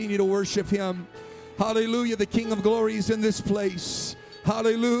continue to worship him. Hallelujah. The King of Glory is in this place.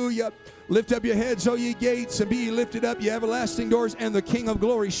 Hallelujah. Lift up your heads, O ye gates, and be ye lifted up, ye everlasting doors, and the King of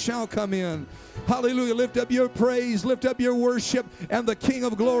Glory shall come in. Hallelujah. Lift up your praise, lift up your worship, and the King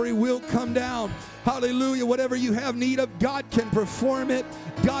of Glory will come down. Hallelujah. Whatever you have need of, God can perform it.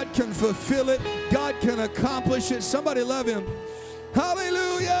 God can fulfill it. God can accomplish it. Somebody love him.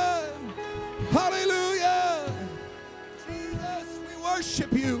 Hallelujah. Hallelujah. Jesus, we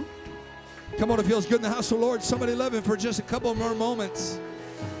worship you. Come on, it feels good in the house of the Lord. Somebody love him for just a couple more moments.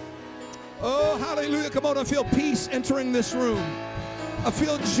 Oh, hallelujah. Come on, I feel peace entering this room. I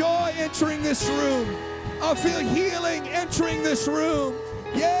feel joy entering this room. I feel healing entering this room.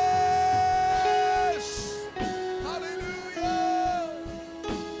 Yes! Hallelujah!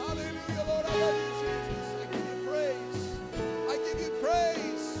 Hallelujah, Lord, I love you, Jesus. I give you praise. I give you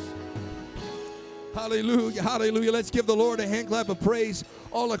praise. Hallelujah, hallelujah. Let's give the Lord a hand clap of praise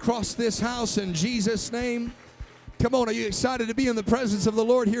all across this house in Jesus' name. Come on, are you excited to be in the presence of the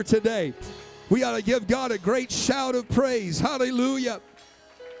Lord here today? We ought to give God a great shout of praise. Hallelujah.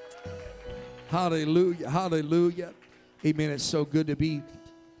 Hallelujah. Hallelujah. Amen. It's so good to be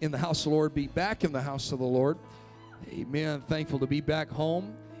in the house of the Lord, be back in the house of the Lord. Amen. Thankful to be back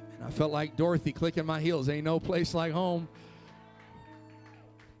home. Amen. I felt like Dorothy clicking my heels. Ain't no place like home.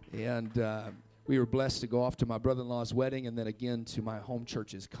 And we were blessed to go off to my brother-in-law's wedding and then again to my home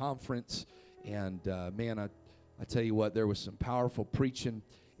church's conference. And man, I tell you what, there was some powerful preaching,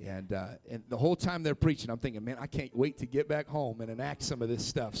 and the whole time they're preaching, I'm thinking, man, I can't wait to get back home and enact some of this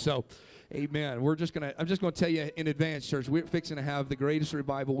stuff. So, amen. I'm just gonna tell you in advance, church, we're fixing to have the greatest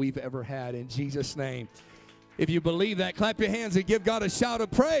revival we've ever had in Jesus' name. If you believe that, clap your hands and give God a shout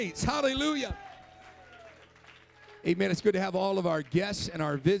of praise. Hallelujah. Amen. It's good to have all of our guests and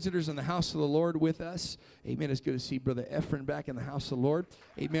our visitors in the house of the Lord with us. Amen. It's good to see Brother Ephraim back in the house of the Lord.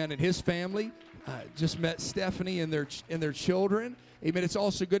 Amen. And his family. Just met Stephanie and their children. Amen. It's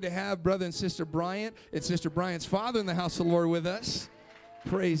also good to have Brother and Sister Bryant and Sister Bryant's father in the house of the Lord with us.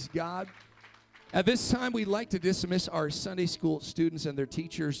 Praise God. At this time, we'd like to dismiss our Sunday school students and their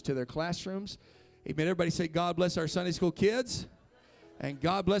teachers to their classrooms. Amen. Everybody say, God bless our Sunday school kids. And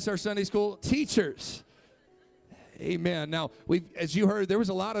God bless our Sunday school teachers. Amen. Now, as you heard, there was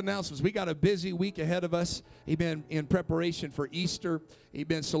a lot of announcements. We got a busy week ahead of us, amen, in preparation for Easter.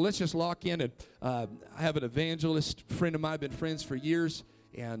 Amen. So let's just lock in. And I have an evangelist friend of mine, been friends for years,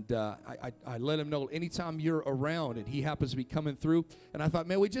 and I let him know anytime you're around, and he happens to be coming through. And I thought,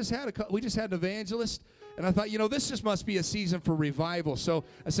 man, we just had an evangelist. And I thought, this just must be a season for revival. So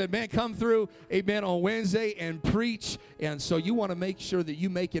I said, man, come through, amen, on Wednesday and preach. And so you want to make sure that you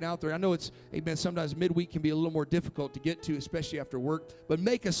make it out there. I know it's, amen, sometimes midweek can be a little more difficult to get to, especially after work. But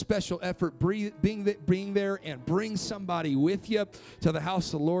make a special effort being there and bring somebody with you to the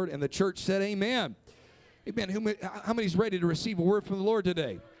house of the Lord. And the church said, amen. Amen. How many's ready to receive a word from the Lord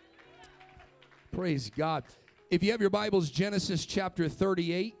today? Praise God. If you have your Bibles, Genesis chapter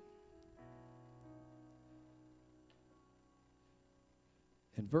 38.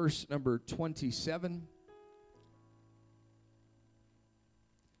 And verse number 27,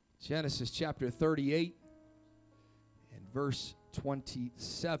 Genesis chapter 38 and verse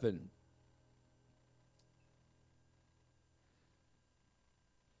 27.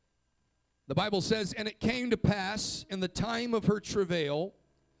 The Bible says, and it came to pass in the time of her travail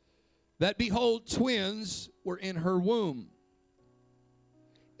that, behold, twins were in her womb.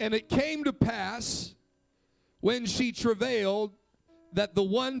 And it came to pass when she travailed that the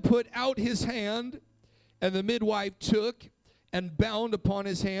one put out his hand, and the midwife took and bound upon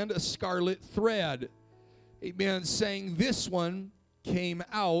his hand a scarlet thread. Amen. Saying, this one came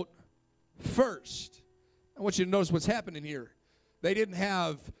out first. I want you to notice what's happening here. They didn't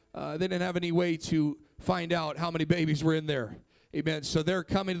have any way to find out how many babies were in there. Amen. So they're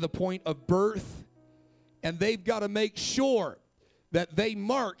coming to the point of birth, and they've got to make sure that they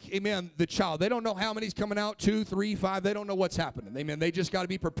mark, amen, the child. They don't know how many's coming out, 2, 3, 5. They don't know what's happening. Amen. They just got to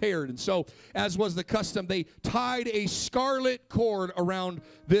be prepared. And so, as was the custom, they tied a scarlet cord around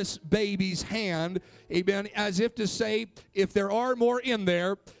this baby's hand, amen, as if to say, if there are more in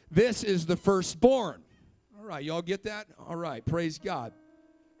there, this is the firstborn. All right, y'all get that? All right, praise God.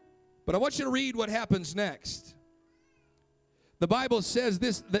 But I want you to read what happens next. The Bible says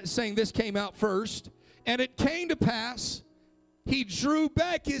this, saying this came out first, and it came to pass, he drew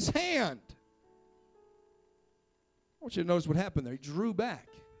back his hand. I want you to notice what happened there. He drew back.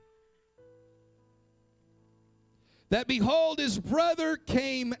 That, behold, his brother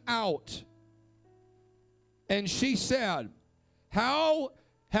came out. And she said, how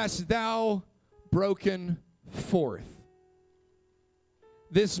hast thou broken forth?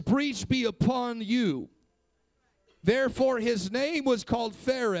 this breach be upon you. Therefore his name was called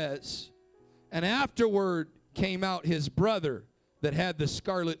Pharez, and afterward came out his brother that had the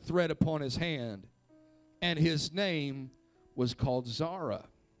scarlet thread upon his hand, and his name was called Zara.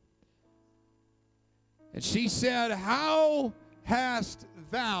 And she said, how hast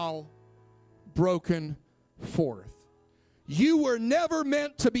thou broken forth? You were never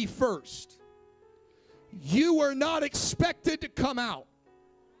meant to be first. You were not expected to come out.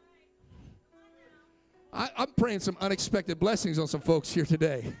 I'm praying some unexpected blessings on some folks here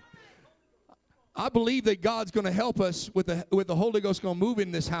today. I believe that God's going to help us with the Holy Ghost going to move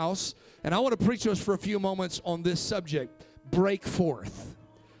in this house. And I want to preach to us for a few moments on this subject, break forth.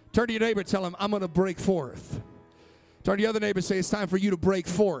 Turn to your neighbor and tell him, I'm going to break forth. Turn to your other neighbor and say, it's time for you to break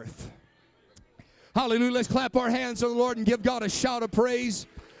forth. Hallelujah. Let's clap our hands to the Lord and give God a shout of praise.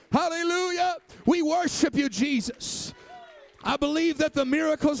 Hallelujah. We worship you, Jesus. I believe that the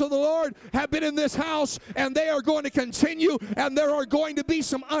miracles of the Lord have been in this house, and they are going to continue, and there are going to be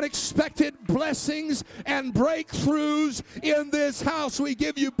some unexpected blessings and breakthroughs in this house. We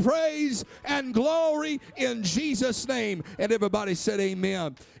give you praise and glory in Jesus' name. And everybody said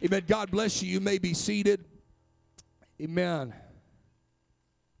amen. Amen. God bless you. You may be seated. Amen.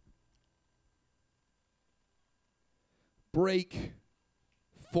 Break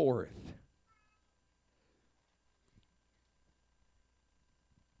forth.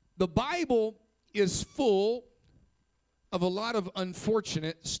 The Bible is full of a lot of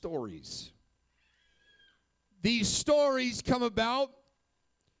unfortunate stories. These stories come about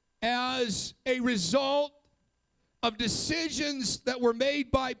as a result of decisions that were made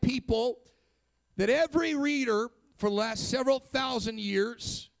by people that every reader for the last several thousand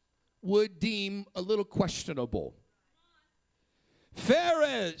years would deem a little questionable.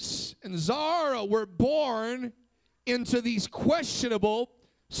 Pharez and Zara were born into these questionable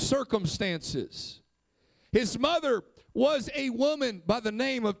circumstances. His mother was a woman by the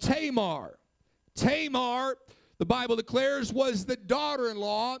name of Tamar. Tamar, the Bible declares, was the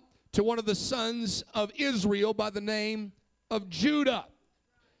daughter-in-law to one of the sons of Israel by the name of Judah.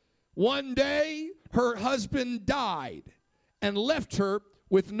 One day, her husband died and left her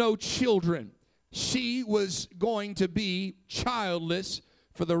with no children. She was going to be childless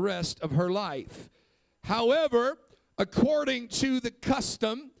for the rest of her life. However, according to the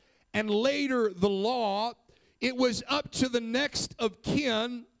custom and later the law, it was up to the next of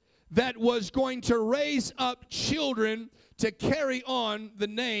kin that was going to raise up children to carry on the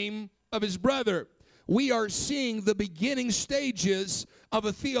name of his brother. We are seeing the beginning stages of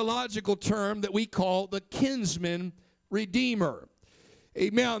a theological term that we call the kinsman redeemer.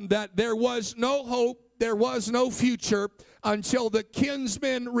 Amen. That there was no hope, there was no future until the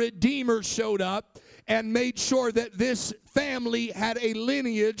kinsman redeemer showed up and made sure that this family had a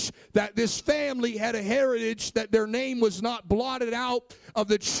lineage, that this family had a heritage, that their name was not blotted out of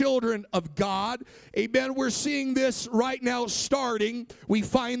the children of God. Amen. We're seeing this right now starting. We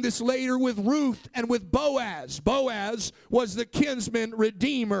find this later with Ruth and with Boaz. Boaz was the kinsman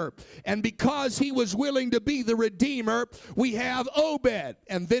redeemer. And because he was willing to be the redeemer, we have Obed,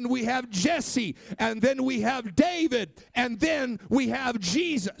 and then we have Jesse, and then we have David, and then we have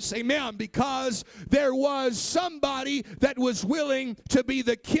Jesus. Amen. Because there was somebody that was willing to be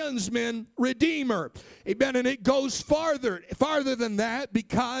the kinsman redeemer. Amen. And it goes farther than that,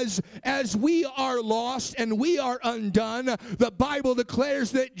 because as we are lost and we are undone, the Bible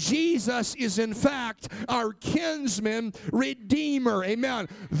declares that Jesus is in fact our kinsman redeemer. Amen.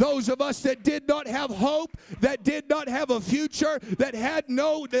 Those of us that did not have hope, that did not have a future, that had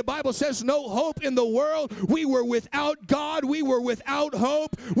no, the Bible says, no hope in the world. We were without God. We were without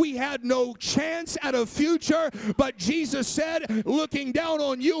hope. We had no chance at a future. But Jesus said, looking down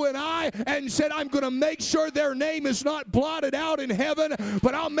on you and I, and said, I'm going to make sure their name is not blotted out in heaven,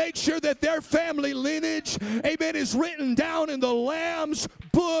 but I'll make sure that their family lineage, amen, is written down in the Lamb's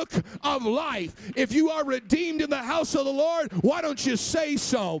book of life. If you are redeemed in the house of the Lord, why don't you say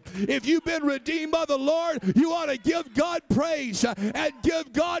so? If you've been redeemed by the Lord, you ought to give God praise and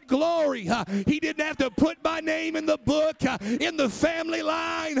give God glory. He didn't have to put my name in the book, in the family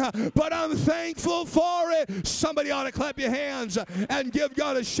line, but I'm thankful for it. Somebody ought to clap your hands and give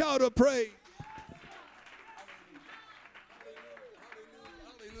God a shout of praise.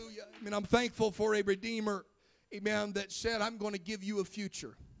 Hallelujah. I mean, I'm thankful for a redeemer, amen, that said, I'm going to give you a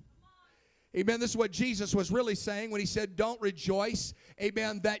future. Amen. This is what Jesus was really saying when he said, don't rejoice,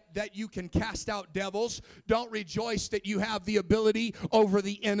 amen, that you can cast out devils. Don't rejoice that you have the ability over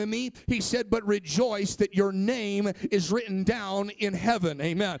the enemy. He said, but rejoice that your name is written down in heaven.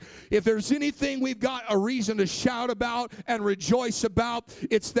 Amen. If there's anything we've got a reason to shout about and rejoice about,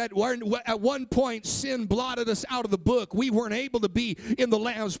 it's that at one point sin blotted us out of the book. We weren't able to be in the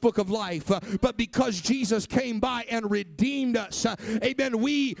Lamb's book of life. But because Jesus came by and redeemed us, amen,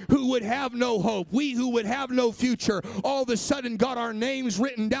 we who would have no hope, we who would have no future, all of a sudden got our names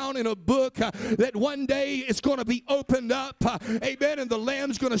written down in a book that one day it's going to be opened up, amen, and the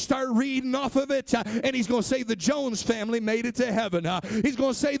Lamb's going to start reading off of it, and he's going to say the Jones family made it to heaven. He's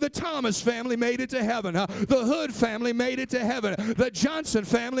going to say the Thomas family made it to heaven. The Hood family made it to heaven. The Johnson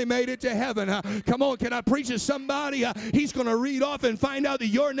family made it to heaven. Come on, can I preach to somebody? He's going to read off and find out that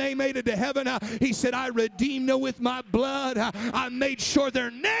your name made it to heaven. He said, I redeemed them with my blood. I made sure their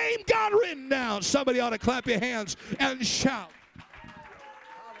name got written down. Somebody ought to clap your hands and shout.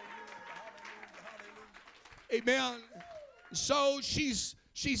 Amen. So she's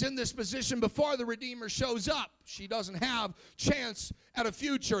in this position before the Redeemer shows up. She doesn't have chance at a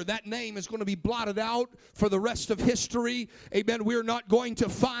future. That name is going to be blotted out for the rest of history. Amen. We're not going to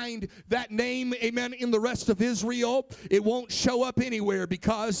find that name, amen, in the rest of Israel. It won't show up anywhere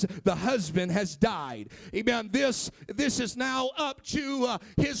because the husband has died. Amen. This is now up to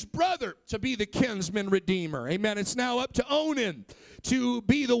his brother to be the kinsman redeemer. Amen. It's now up to Onan to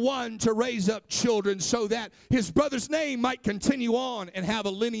be the one to raise up children so that his brother's name might continue on and have a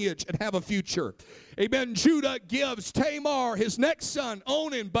lineage and have a future. Amen. Judah gives Tamar his next son,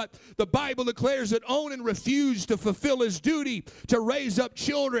 Onan, but the Bible declares that Onan refused to fulfill his duty to raise up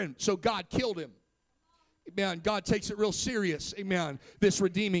children, so God killed him. Amen. God takes it real serious, amen, this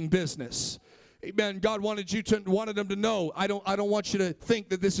redeeming business. Amen. God wanted them to know, I don't want you to think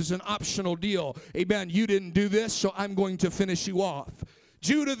that this is an optional deal. Amen. You didn't do this, so I'm going to finish you off.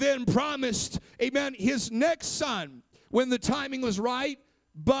 Judah then promised, amen, his next son when the timing was right,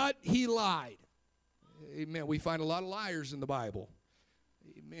 but he lied. Amen. We find a lot of liars in the Bible.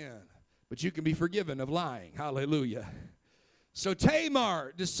 Amen. But you can be forgiven of lying. Hallelujah. So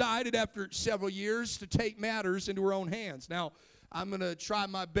Tamar decided after several years to take matters into her own hands. Now, I'm going to try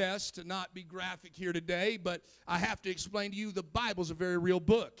my best to not be graphic here today, but I have to explain to you the Bible's a very real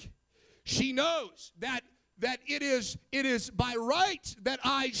book. She knows that it is by right that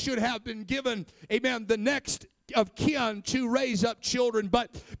I should have been given, amen, the next of kin to raise up children,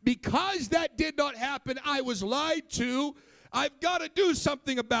 but because that did not happen, I was lied to. I've got to do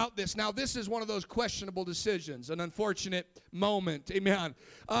something about this. Now, this is one of those questionable decisions, an unfortunate moment. Amen.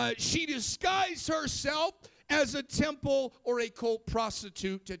 She disguised herself as a temple or a cult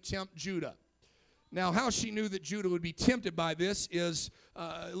prostitute to tempt Judah. Now, how she knew that Judah would be tempted by this is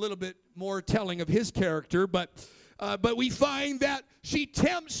a little bit more telling of his character, but we find that she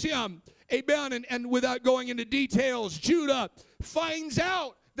tempts him. Amen. And without going into details, Judah finds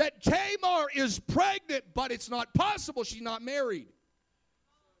out that Tamar is pregnant, but it's not possible. She's not married.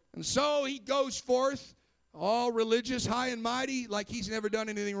 And so he goes forth, all religious, high and mighty, like he's never done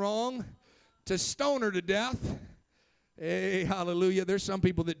anything wrong, to stone her to death. Hey, hallelujah. There's some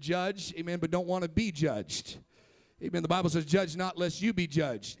people that judge, amen, but don't want to be judged. Amen. The Bible says, judge not lest you be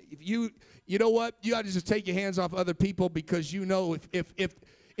judged. If you know what? You ought to just take your hands off other people, because you know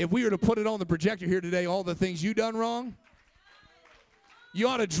if we were to put it on the projector here today, all the things you done wrong, you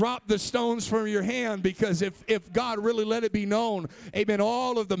ought to drop the stones from your hand, because if God really let it be known, amen,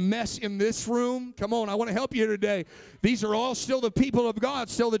 all of the mess in this room, come on, I want to help you here today. These are all still the people of God,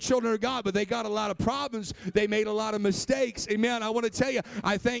 still the children of God, but they got a lot of problems. They made a lot of mistakes. Amen. I want to tell you,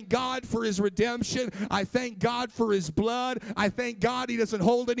 I thank God for his redemption. I thank God for his blood. I thank God he doesn't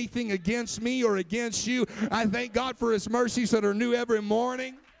hold anything against me or against you. I thank God for his mercies that are new every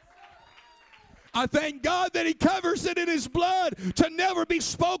morning. I thank God that he covers it in his blood to never be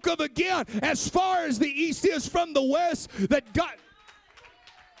spoke of again. As far as the east is from the west, that God...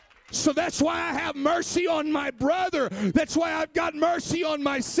 So that's why I have mercy on my brother. That's why I've got mercy on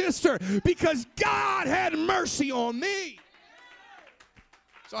my sister, because God had mercy on me.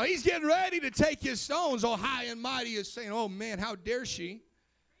 So he's getting ready to take his stones. All high and mighty is saying, oh man, how dare she?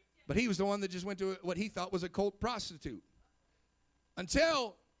 But he was the one that just went to what he thought was a cult prostitute.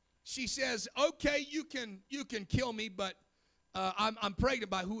 Until she says, okay, you can kill me, but I'm pregnant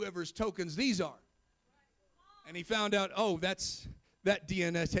by whoever's tokens these are. And he found out, oh, that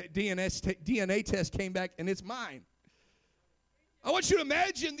DNA test came back, and it's mine. I want you to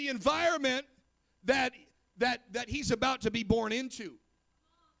imagine the environment that he's about to be born into.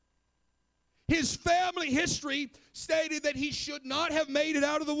 His family history stated that he should not have made it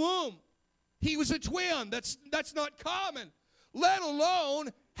out of the womb. He was a twin. That's not common. Let alone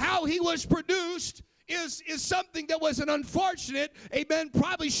how he was produced is something that was an unfortunate, amen,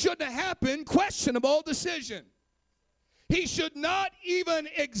 probably shouldn't have happened, questionable decision. He should not even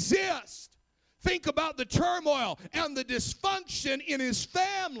exist. Think about the turmoil and the dysfunction in his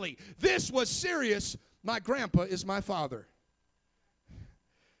family. This was serious. My grandpa is my father.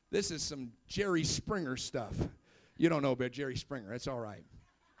 This is some Jerry Springer stuff. You don't know about Jerry Springer. That's all right.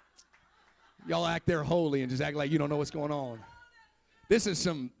 Y'all act there holy and just act like you don't know what's going on. This is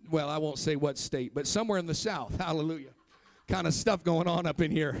some, well, I won't say what state, but somewhere in the South, hallelujah, kind of stuff going on up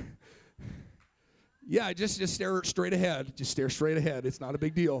in here. Yeah, just stare straight ahead. Just stare straight ahead. It's not a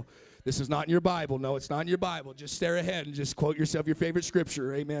big deal. This is not in your Bible. No, it's not in your Bible. Just stare ahead and just quote yourself your favorite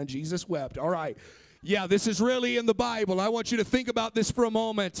scripture. Amen. Jesus wept. All right. Yeah, this is really in the Bible. I want you to think about this for a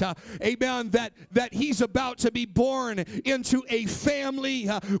moment. Amen. That he's about to be born into a family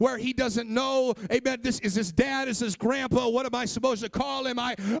where he doesn't know. Amen. This is his dad, is his grandpa. What am I supposed to call him?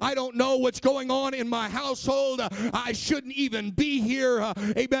 I don't know what's going on in my household. I shouldn't even be here.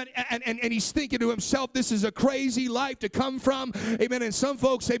 Amen. And he's thinking to himself, this is a crazy life to come from. Amen. And some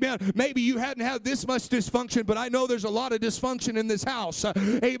folks, amen, maybe you hadn't had this much dysfunction, but I know there's a lot of dysfunction in this house.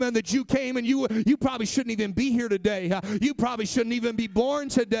 Amen. That you came and you probably shouldn't even be here today. You probably shouldn't even be born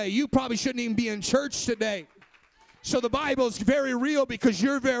today. You probably shouldn't even be in church today. So the Bible is very real because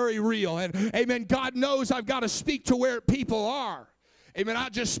you're very real. And amen, God knows I've got to speak to where people are. Amen, I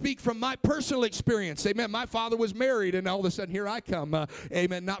just speak from my personal experience. Amen, my father was married and all of a sudden here I come.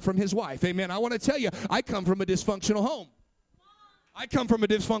 Amen, not from his wife. Amen, I want to tell you, I come from a dysfunctional home. I come from a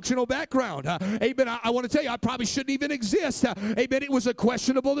dysfunctional background. Amen. I want to tell you, I probably shouldn't even exist. Amen. It was a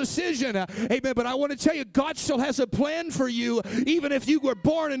questionable decision. Amen. But I want to tell you, God still has a plan for you, even if you were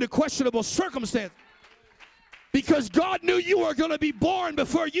born into questionable circumstances. Because God knew you were going to be born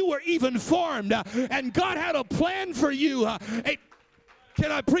before you were even formed. And God had a plan for you. Can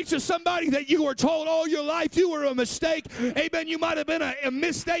I preach to somebody that you were told all your life you were a mistake? Amen. You might have been a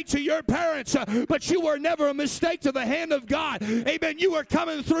mistake to your parents, but you were never a mistake to the hand of God. Amen. You were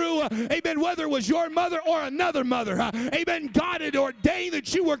coming through, amen, whether it was your mother or another mother. Amen. God had ordained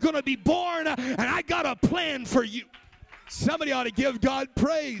that you were going to be born, and I got a plan for you. Somebody ought to give God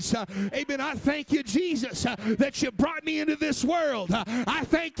praise. Amen. I thank you, Jesus, that you brought me into this world. I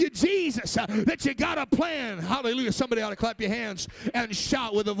thank you, Jesus, that you got a plan. Hallelujah. Somebody ought to clap your hands and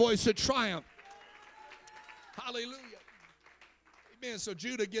shout with a voice of triumph. Hallelujah. Amen. So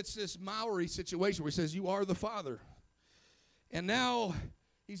Judah gets this Maori situation where he says, you are the father. And now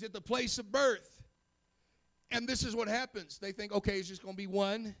he's at the place of birth. And this is what happens. They think, okay, it's just going to be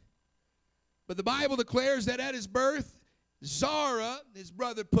one. But the Bible declares that at his birth, Zara, his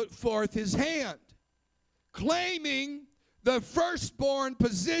brother, put forth his hand, claiming the firstborn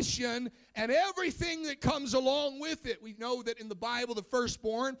position and everything that comes along with it. We know that in the Bible, the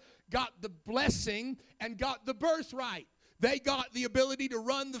firstborn got the blessing and got the birthright. They got the ability to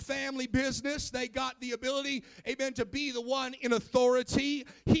run the family business. They got the ability, amen, to be the one in authority.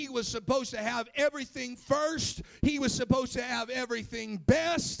 He was supposed to have everything first. He was supposed to have everything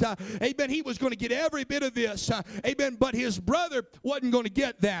best. Amen. He was going to get every bit of this. Amen. But his brother wasn't going to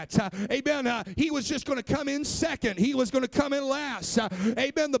get that. Amen. He was just going to come in second. He was going to come in last.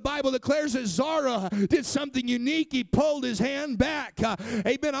 Amen. The Bible declares that Zara did something unique. He pulled his hand back.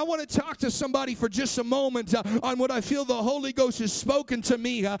 Amen. I want to talk to somebody for just a moment on what I feel the Holy Ghost has spoken to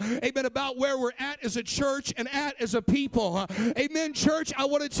me, amen, about where we're at as a church and at as a people. Amen, church, I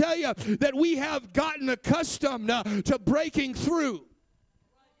want to tell you that we have gotten accustomed to breaking through.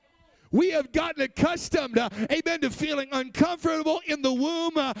 We have gotten accustomed, amen, to feeling uncomfortable in the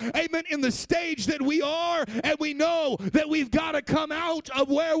womb, amen, in the stage that we are, and we know that we've got to come out of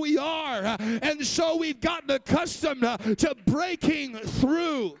where we are. And so we've gotten accustomed to breaking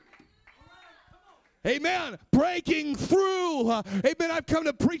through. Amen. Breaking through. Amen. I've come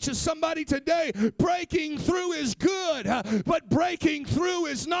to preach to somebody today. Breaking through is good, but breaking through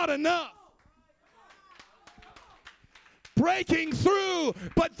is not enough. Breaking through,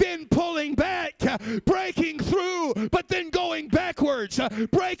 but then pulling back. Breaking through, but then going backwards.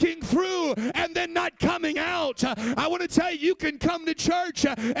 Breaking through, and then not coming out. I want to tell you, you can come to church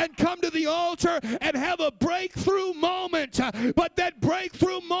and come to the altar and have a breakthrough moment. But that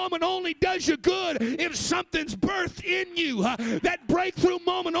breakthrough moment only does you good if something's birthed in you. That breakthrough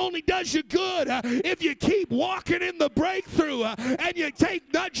moment only does you good if you keep walking in the breakthrough and you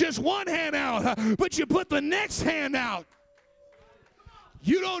take not just one hand out, but you put the next hand out.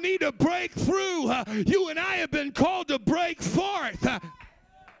 You don't need to break through. You and I have been called to break forth.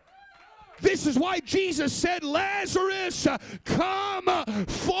 This is why Jesus said, Lazarus, come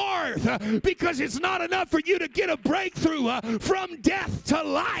forth. Because it's not enough for you to get a breakthrough from death to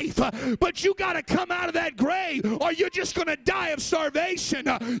life. But you got to come out of that grave, or you're just going to die of starvation.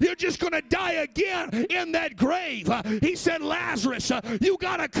 You're just going to die again in that grave. He said, Lazarus, you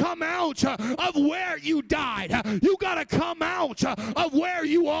got to come out of where you died. You got to come out of where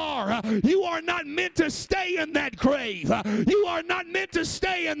you are. You are not meant to stay in that grave. You are not meant to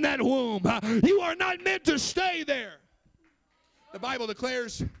stay in that womb. You are not meant to stay there. The Bible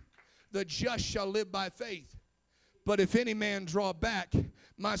declares, the just shall live by faith. But if any man draw back,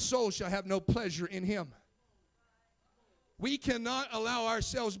 my soul shall have no pleasure in him. We cannot allow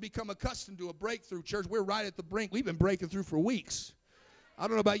ourselves to become accustomed to a breakthrough, church. We're right at the brink. We've been breaking through for weeks. I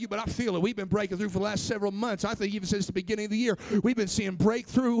don't know about you, but I feel it. We've been breaking through for the last several months. I think even since the beginning of the year, we've been seeing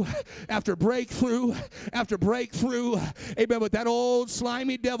breakthrough after breakthrough after breakthrough. Amen. But that old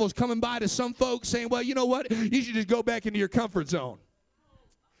slimy devil's coming by to some folks saying, well, you know what? You should just go back into your comfort zone.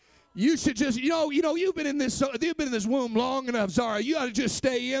 You should just, you've been in this womb long enough, Zara. You ought to just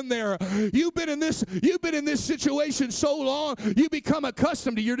stay in there. You've been in this situation so long, you become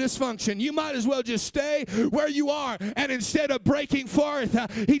accustomed to your dysfunction. You might as well just stay where you are. And instead of breaking forth,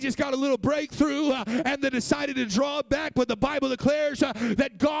 he just got a little breakthrough and then decided to draw back. But the Bible declares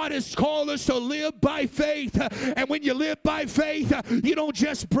that God has called us to live by faith. And when you live by faith, you don't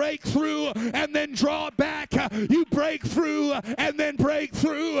just break through and then draw back. You break through and then break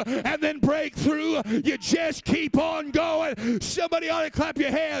through and then break through. You just keep on going. Somebody ought to clap your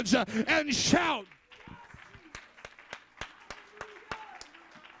hands and shout.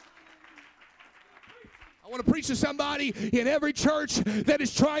 I want to preach to somebody in every church that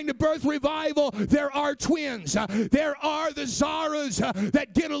is trying to birth revival. There are twins. There are the Zaras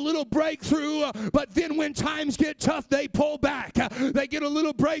that get a little breakthrough, but then when times get tough, they pull back. They get a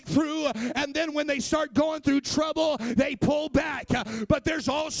little breakthrough, and then when they start going through trouble, they pull back. But there's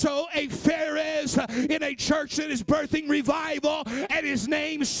also a Phares in a church that is birthing revival, and his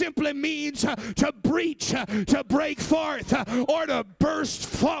name simply means to breach, to break forth, or to burst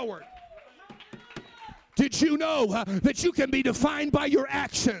forward. Did you know that you can be defined by your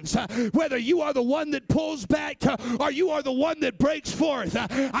actions? Whether you are the one that pulls back or you are the one that breaks forth.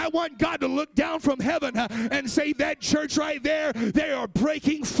 I want God to look down from heaven and say, that church right there, they are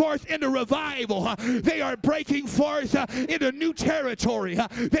breaking forth into revival. They are breaking forth into new territory.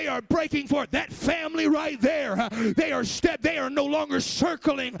 They are breaking forth. That family right there, they are no longer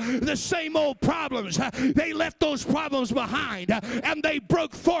circling the same old problems. They left those problems behind and they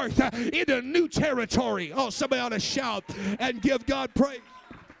broke forth into new territory. Oh, somebody ought to shout and give God praise.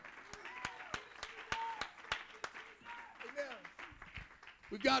 Amen.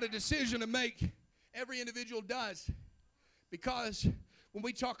 We've got a decision to make. Every individual does. Because when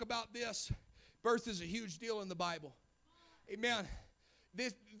we talk about this, birth is a huge deal in the Bible. Amen.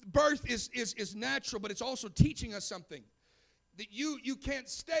 This birth is natural, but it's also teaching us something. That you can't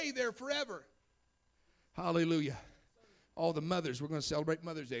stay there forever. Hallelujah. All the mothers, we're going to celebrate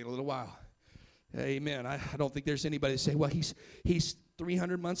Mother's Day in a little while. Amen. I don't think there's anybody to say, well, he's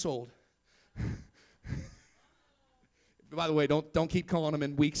 300 months old. By the way, don't keep calling them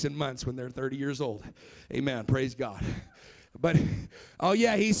in weeks and months when they're 30 years old. Amen. Praise God. But, oh,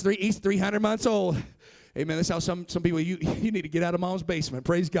 yeah, he's 300 months old. Amen. That's how some people, you need to get out of mom's basement.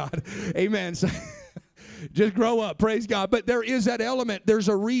 Praise God. Amen. So, just grow up, praise God. But there is that element. There's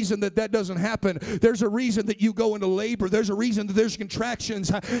a reason that doesn't happen. There's a reason that you go into labor. There's a reason that there's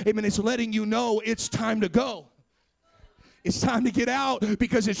contractions. Amen. It's letting you know it's time to go. It's time to get out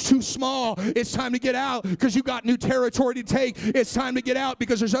because it's too small. It's time to get out because you got new territory to take. It's time to get out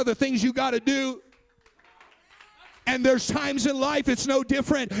because there's other things you got to do. And there's times in life it's no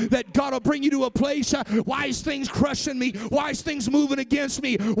different that God will bring you to a place. Why is things crushing me? Why is things moving against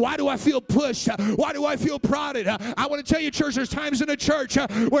me? Why do I feel pushed? Why do I feel prodded? I want to tell you, church, there's times in a church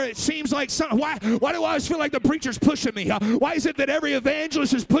where it seems like, why do I always feel like the preacher's pushing me? Why is it that every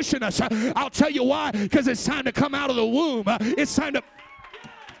evangelist is pushing us? I'll tell you why. Because it's time to come out of the womb.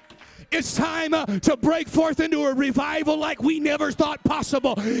 It's time to break forth into a revival like we never thought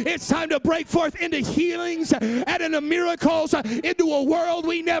possible. It's time to break forth into healings and into miracles, into a world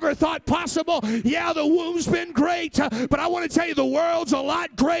we never thought possible. Yeah, the womb's been great, but I want to tell you the world's a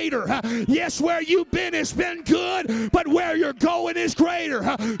lot greater. Yes, where you've been has been good, but where you're going is greater.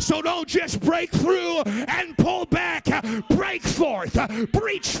 So don't just break through and pull back. Break break forth,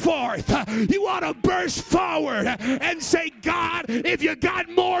 breach forth. You ought to burst forward and say, God, if you got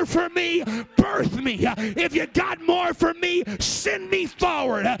more for me, birth me. If you got more for me, send me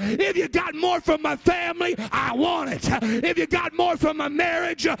forward. If you got more from my family, I want it. If you got more from my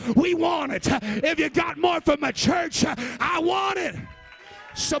marriage, we want it. If you got more from my church, I want it.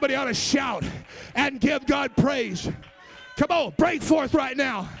 Somebody ought to shout and give God praise. Come on, break forth right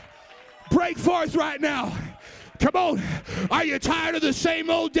now. Break forth right now. Come on. Are you tired of the same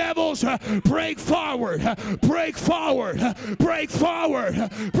old devils? Break forward. Break forward. Break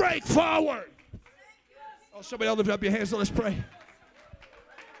forward. Break forward. Oh, somebody else lift up your hands and let's pray.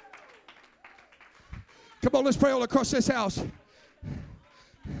 Come on, let's pray all across this house.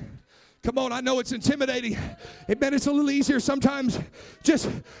 Come on, I know it's intimidating. Amen, it's a little easier sometimes.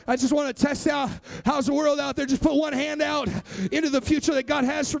 I just want to test out, how's the world out there? Just put one hand out into the future that God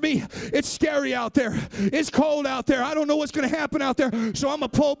has for me. It's scary out there. It's cold out there. I don't know what's going to happen out there, so I'm going to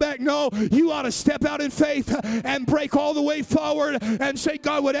pull back. No, you ought to step out in faith and break all the way forward and say,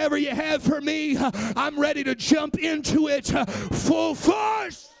 God, whatever you have for me, I'm ready to jump into it full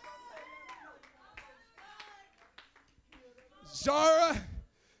force. Zara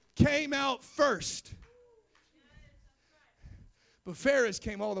came out first, but Phares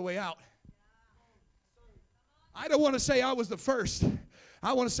came all the way out. I don't want to say I was the first.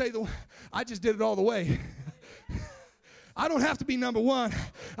 I want to say I just did it all the way. I don't have to be number one.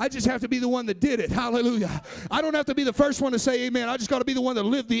 I just have to be the one that did it. Hallelujah. I don't have to be the first one to say amen. I just got to be the one that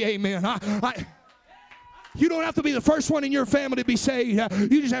lived the amen. You don't have to be the first one in your family to be saved.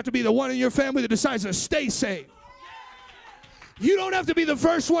 You just have to be the one in your family that decides to stay saved. You don't have to be the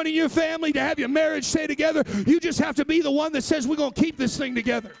first one in your family to have your marriage stay together. You just have to be the one that says we're going to keep this thing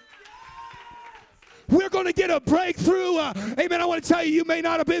together. We're going to get a breakthrough. Amen. I want to tell you, you may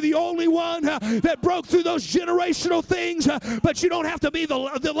not have been the only one that broke through those generational things, but you don't have to be the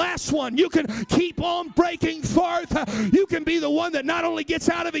last one. You can keep on breaking forth. You can be the one that not only gets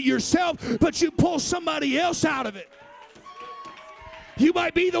out of it yourself, but you pull somebody else out of it. You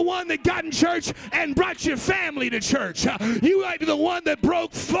might be the one that got in church and brought your family to church. You might be the one that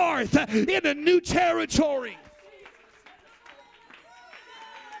broke forth into new territory.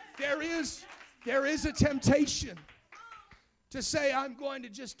 There is a temptation to say, I'm going to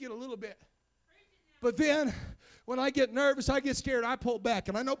just get a little bit. But then when I get nervous, I get scared, I pull back.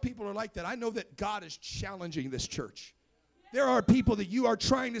 And I know people are like that. I know that God is challenging this church. There are people that you are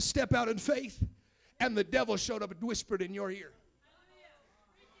trying to step out in faith, and the devil showed up and whispered in your ear.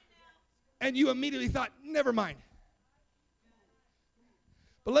 And you immediately thought, never mind.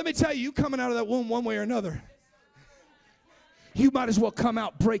 But let me tell you, you coming out of that womb one way or another, you might as well come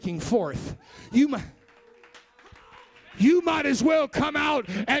out breaking forth. You might as well come out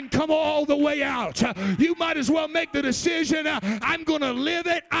and come all the way out. You might as well make the decision, I'm going to live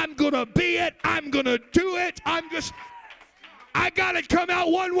it, I'm going to be it, I'm going to do it, I got to come out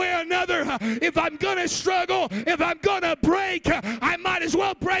one way or another. If I'm going to struggle, if I'm going to break, I might as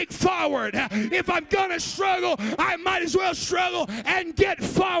well break forward. If I'm going to struggle, I might as well struggle and get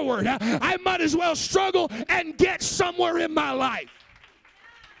forward. I might as well struggle and get somewhere in my life.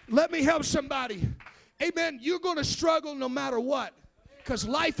 Let me help somebody. Amen. You're going to struggle no matter what, because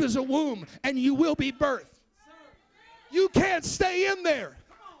life is a womb and you will be birthed. You can't stay in there.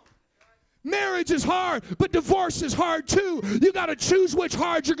 Marriage is hard, but divorce is hard too. You got to choose which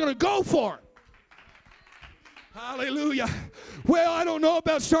hard you're going to go for. Hallelujah. Well, I don't know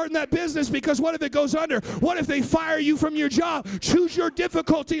about starting that business because what if it goes under? What if they fire you from your job? Choose your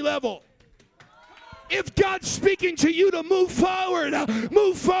difficulty level. If God's speaking to you to move forward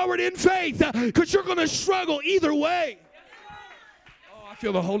in faith, because you're going to struggle either way.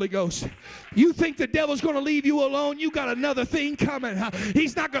 Feel the Holy Ghost. You think the devil's going to leave you alone? You got another thing coming.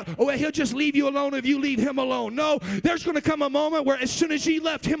 He's not going to, he'll just leave you alone if you leave him alone. No, there's going to come a moment where as soon as you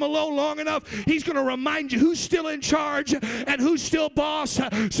left him alone long enough, he's going to remind you who's still in charge and who's still boss.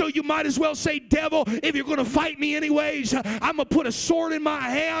 So you might as well say, devil, if you're going to fight me anyways, I'm going to put a sword in my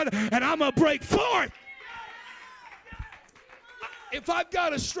hand and I'm going to break forth. If I've got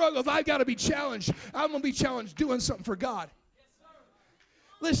to struggle, if I've got to be challenged, I'm going to be challenged doing something for God.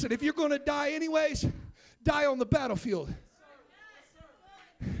 Listen, if you're going to die anyways, die on the battlefield.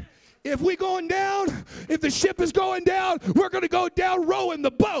 If we're going down, if the ship is going down, we're going to go down rowing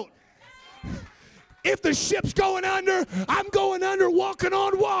the boat. If the ship's going under, I'm going under walking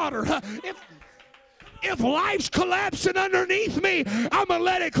on water. If life's collapsing underneath me, I'm going to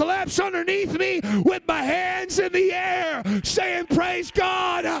let it collapse underneath me with my hands in the air, saying, praise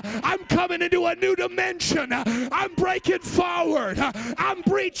God, I'm coming into a new dimension. I'm breaking forward. I'm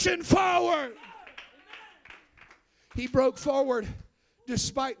breaching forward. He broke forward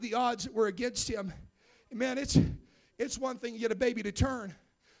despite the odds that were against him. Man, it's one thing to get a baby to turn,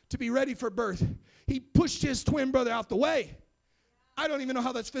 to be ready for birth. He pushed his twin brother out the way. I don't even know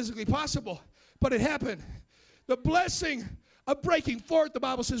how that's physically possible, but it happened. The blessing of breaking forth, the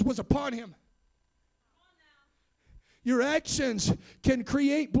Bible says, was upon him. Your actions can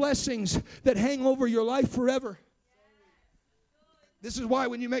create blessings that hang over your life forever. This is why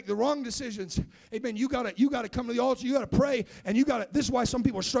when you make the wrong decisions, amen, you gotta come to the altar, you gotta pray, and this is why some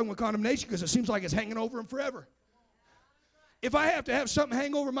people are struggling with condemnation, because it seems like it's hanging over them forever. If I have to have something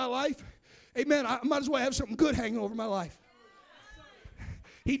hang over my life, amen, I might as well have something good hanging over my life.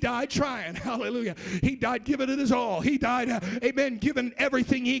 He died trying. Hallelujah. He died giving it his all. He died, amen, giving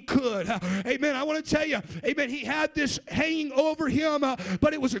everything he could. Amen. I want to tell you, amen, he had this hanging over him,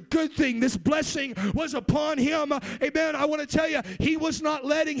 but it was a good thing. This blessing was upon him. Amen. I want to tell you, he was not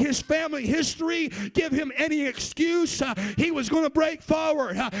letting his family history give him any excuse. He was going to break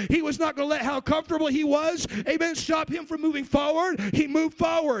forward. He was not going to let how comfortable he was, amen, stop him from moving forward. He moved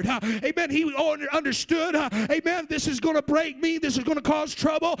forward. Amen. He understood, amen, this is going to break me. This is going to cause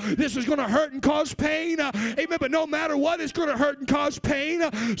trouble. This is going to hurt and cause pain. Amen. But no matter what, it's going to hurt and cause pain.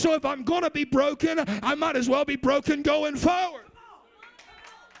 So if I'm going to be broken, I might as well be broken going forward.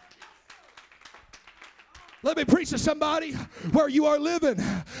 Let me preach to somebody where you are living.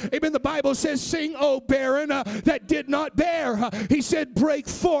 Amen. The Bible says, sing, O barren, that did not bear. He said, break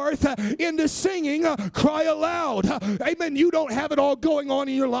forth into singing, cry aloud. Amen. You don't have it all going on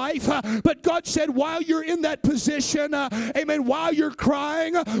in your life, but God said, while you're in that position, amen, while you're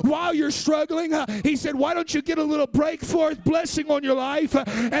crying, while you're struggling, he said, why don't you get a little break forth blessing on your life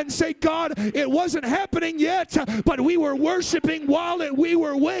and say, God, it wasn't happening yet, but we were worshiping while we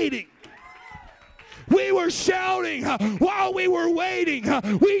were waiting. We were shouting while we were waiting.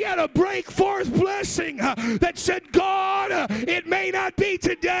 We got a break forth blessing that said, God, it may not be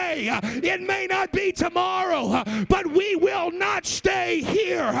today. It may not be tomorrow. But we will not stay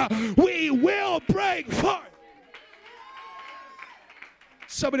here. We will break forth.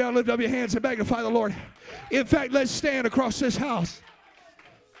 Somebody ought to lift up your hands and magnify the Lord. In fact, let's stand across this house.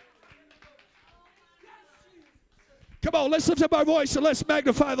 Come on, let's lift up our voice and let's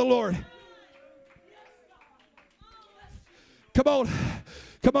magnify the Lord. Come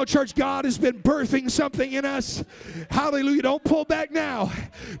on, church. God has been birthing something in us. Hallelujah. Don't pull back now.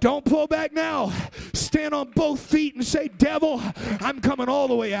 Don't pull back now. Stand on both feet and say, devil, I'm coming all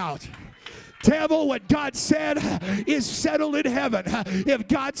the way out. Devil, what God said is settled in heaven. If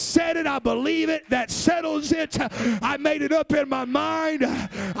God said it, I believe it. That settles it. I made it up in my mind.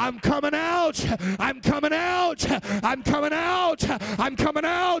 I'm coming out. I'm coming out. I'm coming out. I'm coming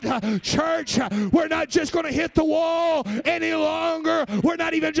out. Church, we're not just going to hit the wall any longer. We're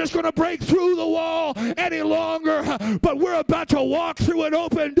not even just going to break through the wall any longer. But we're about to walk through an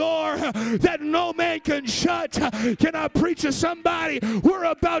open door that no man can shut. Can I preach to somebody? We're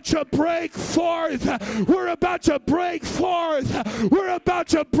about to break forth. We're about to break forth. We're about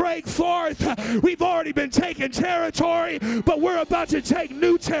to break forth. We've already been taking territory, but we're about to take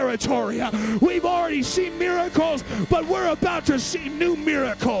new territory. We've already seen miracles, but we're about to see new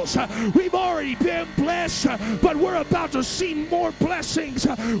miracles. We've already been blessed, but we're about to see more blessings.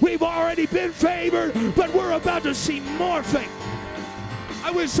 We've already been favored, but we're about to see more favor.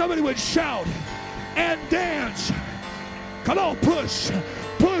 I wish somebody would shout and dance. Come on, push.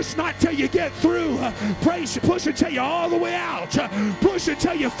 Push not till you get through. Praise, push until you're all the way out. Push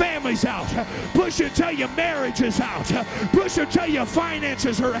until your family's out. Push until your marriage is out. Push until your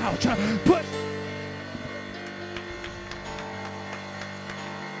finances are out.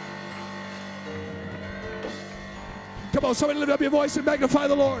 Come on, somebody lift up your voice and magnify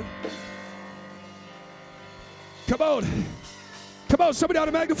the Lord. Come on. Come on, somebody ought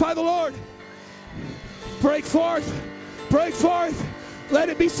to magnify the Lord. Break forth. Break forth. Let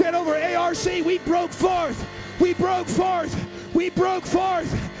it be said over ARC, we broke forth. We broke forth. We broke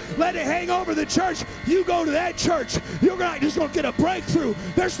forth. Let it hang over the church. You go to that church, you're not just going to get a breakthrough.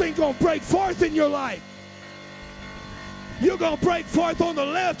 There's things going to break forth in your life. You're going to break forth on the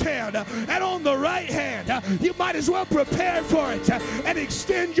left hand and on the right hand. You might as well prepare for it and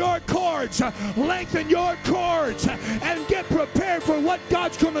extend your cords, lengthen your cords, and get prepared for what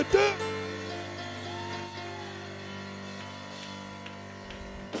God's going to do.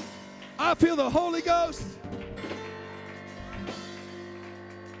 I feel the Holy Ghost.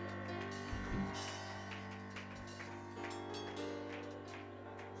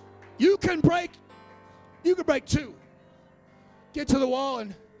 You can break two. Get to the wall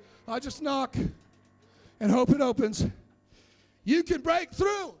and I just knock and hope it opens. You can break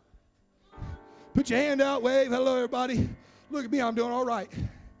through. Put your hand out, wave, hello everybody. Look at me, I'm doing all right.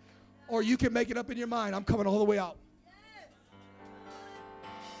 Or you can make it up in your mind, I'm coming all the way out.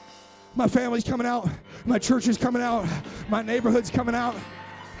 My family's coming out. My church is coming out. My neighborhood's coming out.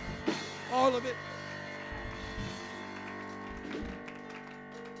 All of it.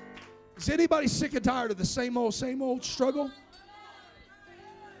 Is anybody sick and tired of the same old struggle?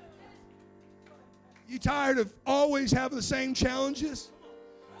 You tired of always having the same challenges?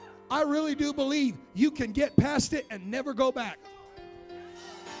 I really do believe you can get past it and never go back.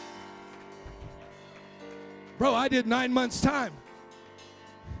 Bro, I did 9 months' time.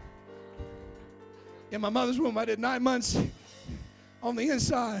 In my mother's womb, I did 9 months on the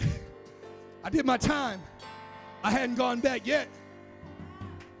inside. I did my time. I hadn't gone back yet.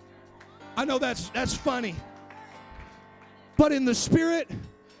 I know that's funny. But in the spirit,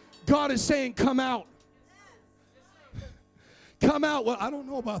 God is saying, come out. Come out. Well, I don't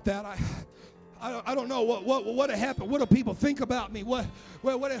know about that. I don't know what happened. What do people think about me?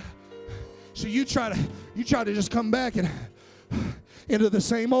 So you try to just come back and into the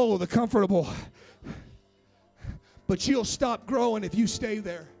same old, the comfortable. But you'll stop growing if you stay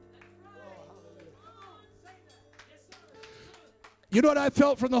there. You know what I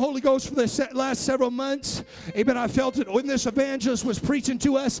felt from the Holy Ghost for the last several months? Amen. I felt it when this evangelist was preaching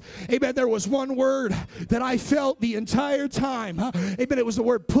to us. Amen. There was one word that I felt the entire time. Amen. It was the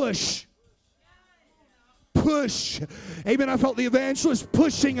word push. Push. Amen. I felt the evangelist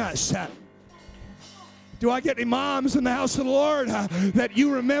pushing us. Do I get any moms in the house of the Lord that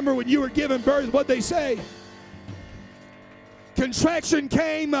you remember when you were giving birth what they say? Contraction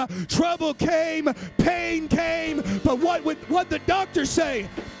came, trouble came, pain came, but what the doctors say?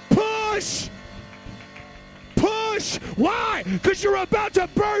 Push! Push! Why? Because you're about to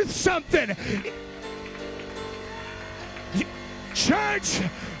birth something. Church,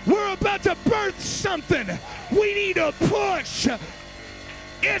 we're about to birth something. We need a push.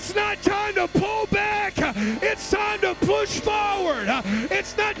 It's not time to pull back. It's time to push forward.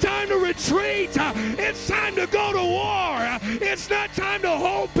 It's not time to retreat. It's time to go to war. It's not time to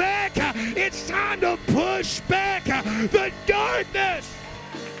hold back. It's time to push back the darkness.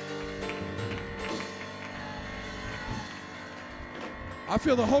 I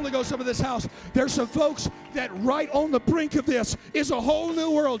feel the Holy Ghost over this house. There's some folks that right on the brink of this is a whole new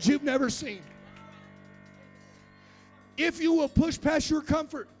world you've never seen. If you will push past your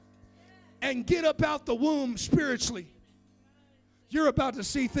comfort and get up out the womb spiritually, you're about to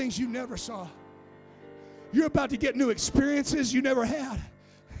see things you never saw. You're about to get new experiences you never had.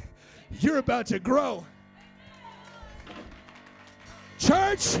 You're about to grow.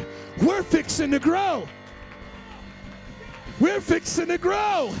 Church, we're fixing to grow. We're fixing to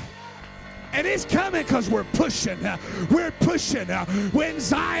grow. And it's coming because we're pushing. We're pushing. When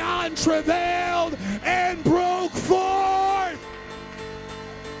Zion travailed and broke forth.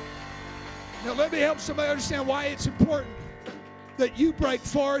 Now let me help somebody understand why it's important that you break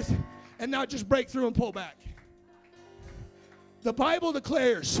forth and not just break through and pull back. The Bible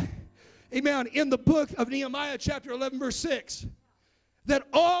declares, amen, in the book of Nehemiah chapter 11 verse 6, that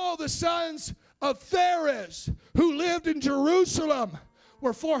all the sons of Pharez who lived in Jerusalem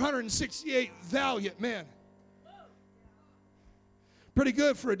were 468 valiant men. Pretty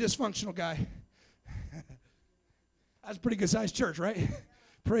good for a dysfunctional guy. That's a pretty good sized church, right?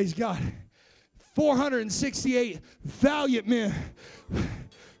 Praise God. 468 valiant men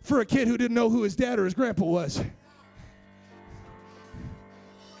for a kid who didn't know who his dad or his grandpa was.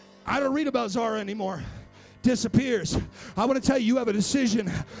 I don't read about Zara anymore. Disappears. I want to tell you, you have a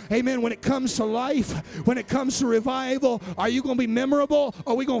decision. Amen. When it comes to life, when it comes to revival, are you going to be memorable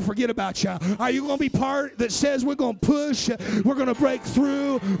or are we going to forget about you? Are you going to be part that says we're going to push, we're going to break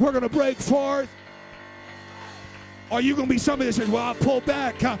through, we're going to break forth? Or are you going to be somebody that says, well, I'll pull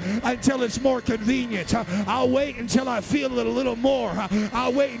back until it's more convenient. I'll wait until I feel it a little more.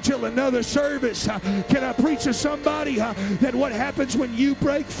 I'll wait until another service. Can I preach to somebody that what happens when you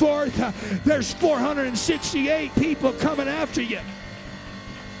break forth, there's 468 people coming after you.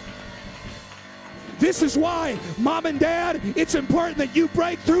 This is why, Mom and Dad, it's important that you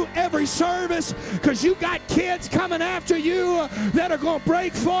break through every service because you got kids coming after you that are going to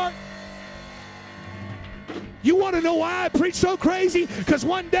break forth. You want to know why I preach so crazy? Because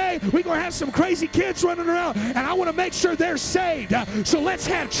one day we're going to have some crazy kids running around, and I want to make sure they're saved. So let's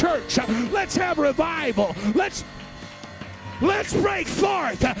have church. Let's have revival. Let's break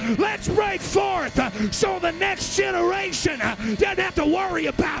forth. Let's break forth so the next generation doesn't have to worry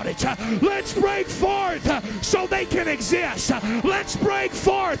about it. Let's break forth so they can exist. Let's break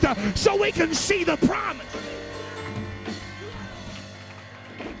forth so we can see the promise.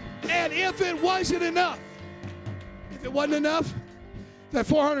 And if it wasn't enough, that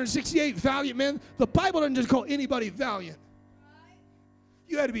 468 valiant men, the Bible doesn't just call anybody valiant.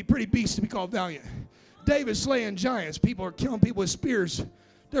 You had to be pretty beast to be called valiant. David's slaying giants. People are killing people with spears.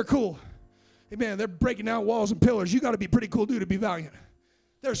 They're cool. Amen. They're breaking down walls and pillars. You got to be a pretty cool dude to be valiant.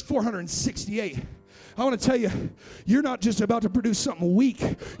 There's 468. I want to tell you, you're not just about to produce something weak.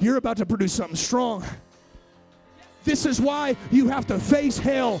 You're about to produce something strong. This is why you have to face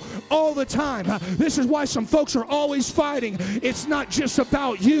hell all the time. This is why some folks are always fighting. It's not just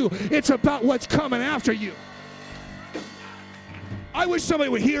about you. It's about what's coming after you. I wish somebody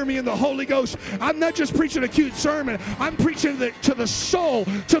would hear me in the Holy Ghost. I'm not just preaching a cute sermon. I'm preaching to the soul,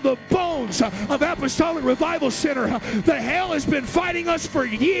 to the bones of Apostolic Revival Center. The hell has been fighting us for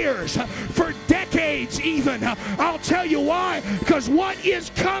years, for decades even. I'll tell you why. Because what is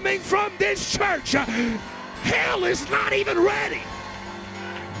coming from this church, hell is not even ready.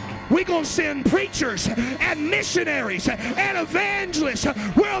 We're going to send preachers and missionaries and evangelists.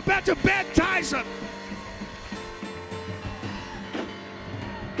 We're about to baptize them.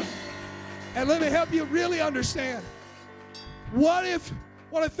 And let me help you really understand. What if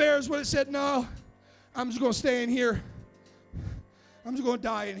Pharaoh's would have said, no, I'm just going to stay in here. I'm just going to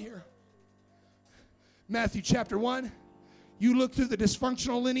die in here. Matthew chapter 1, you look through the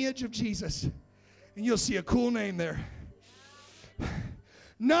dysfunctional lineage of Jesus, and you'll see a cool name there.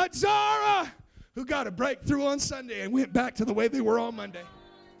 Not Zara, who got a breakthrough on Sunday and went back to the way they were on Monday.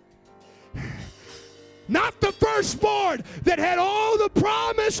 Not the firstborn that had all the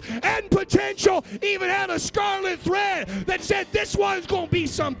promise and potential, even had a scarlet thread that said this one's going to be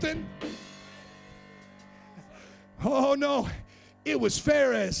something. Oh no, it was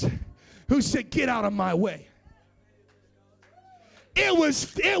Phares who said, get out of my way. It was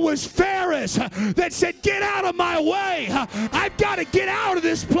Phares that said, get out of my way. I've got to get out of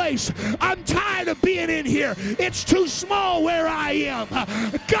this place. I'm tired of being in here. It's too small where I am.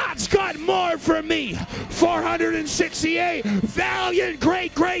 God's got more for me. 468 valiant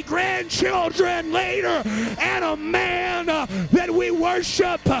great-great-grandchildren later, and a man that we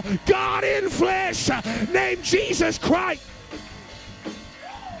worship, God in flesh, named Jesus Christ.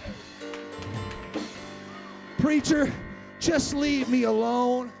 Preacher, just leave me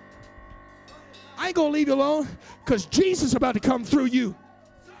alone. I ain't going to leave you alone because Jesus is about to come through you.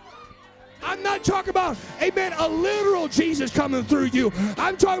 I'm not talking about, amen, a literal Jesus coming through you.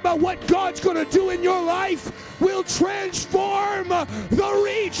 I'm talking about what God's going to do in your life will transform the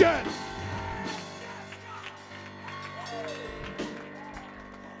region.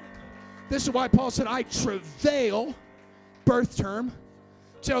 This is why Paul said, I travail, birth term,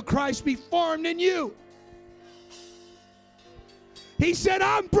 till Christ be formed in you. He said,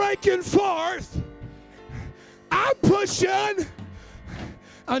 I'm breaking forth. I'm pushing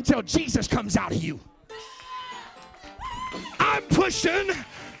until Jesus comes out of you. I'm pushing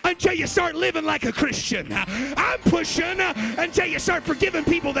until you start living like a Christian. I'm pushing until you start forgiving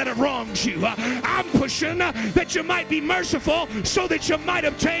people that have wronged you. I'm pushing that you might be merciful so that you might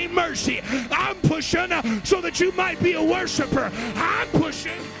obtain mercy. I'm pushing so that you might be a worshiper. I'm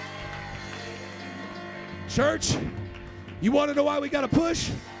pushing. Church, you want to know why we got to push?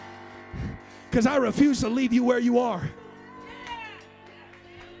 Because I refuse to leave you where you are.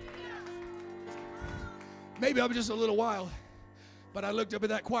 Maybe I'm just a little wild, but I looked up at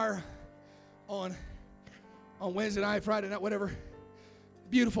that choir on Wednesday night, Friday night, whatever.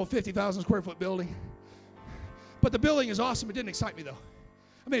 Beautiful 50,000 square foot building. But the building is awesome. It didn't excite me, though.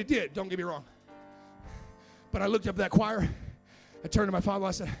 I mean, it did. Don't get me wrong. But I looked up at that choir. I turned to my father.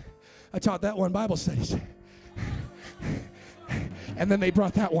 I said, I taught that one Bible studies. And then they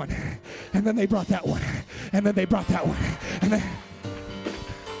brought that one. And then they brought that one. And then they brought that one.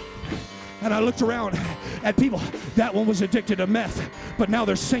 And I looked around at people. That one was addicted to meth, but now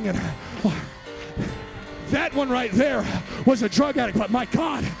they're singing. That one right there was a drug addict, but my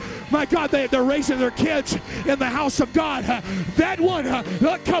God, they're raising their kids in the house of God. That one,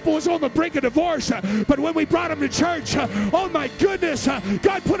 that couple was on the brink of divorce, but when we brought them to church, oh my goodness,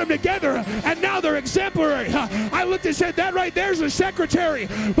 God put them together, and now they're exemplary. I looked and said, that right there's the secretary,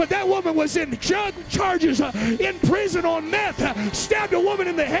 but that woman was in drug charges, in prison on meth, stabbed a woman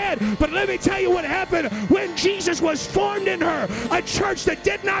in the head. But let me tell you what happened when Jesus was formed in her, a church that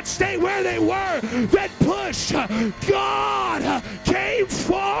did not stay where they were, that pushed. God came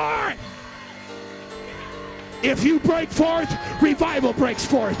forth. If you break forth, revival breaks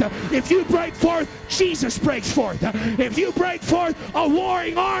forth. If you break forth, Jesus breaks forth. If you break forth, a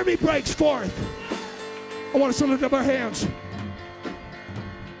warring army breaks forth. I want us to lift up our hands.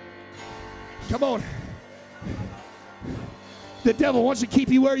 Come on. The devil wants to keep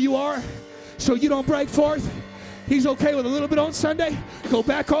you where you are so you don't break forth. He's okay with a little bit on Sunday. Go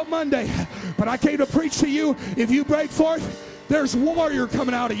back on Monday. But I came to preach to you. If you break forth, there's warrior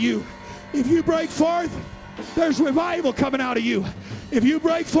coming out of you. If you break forth, there's revival coming out of you. If you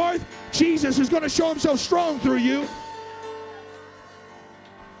break forth, Jesus is going to show himself strong through you.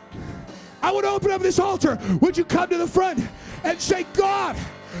 I want to open up this altar. Would you come to the front and say, God,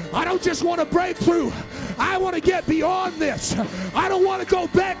 I don't just want to break through. I want to get beyond this. I don't want to go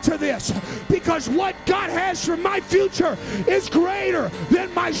back to this, because what God has for my future is greater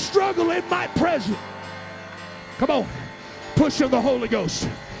than my struggle in my present. Come on. Push in the Holy Ghost.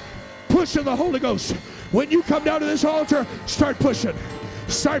 Push in the Holy Ghost. When you come down to this altar, start pushing.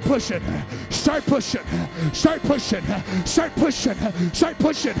 Start pushing. Start pushing. Start pushing. Start pushing. Start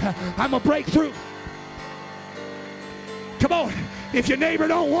pushing. I'm going to break through. Come on. If your neighbor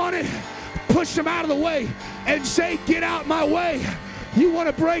don't want it, push them out of the way and say, get out my way. You want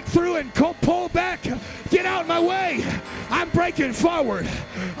to break through and pull back? Get out my way. I'm breaking forward.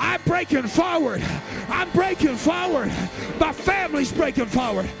 I'm breaking forward. I'm breaking forward. My family's breaking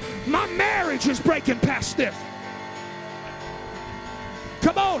forward. My marriage is breaking past this.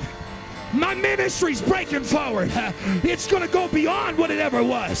 Come on. My ministry's breaking forward. It's going to go beyond what it ever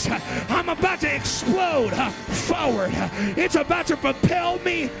was. I'm about to explode forward. It's about to propel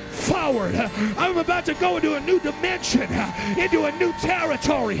me forward. I'm about to go into a new dimension, into a new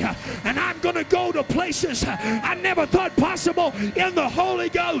territory. And I'm going to go to places I never thought possible in the Holy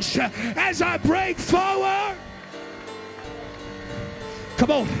Ghost as I break forward.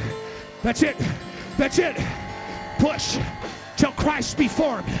 Come on. That's it. That's it. Push till Christ be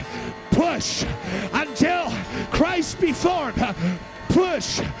formed. Push until Christ be formed.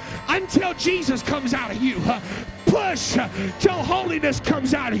 Push until Jesus comes out of you. Push till holiness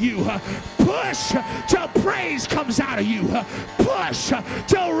comes out of you. Push till praise comes out of you. Push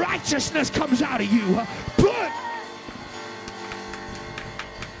till righteousness comes out of you. Push.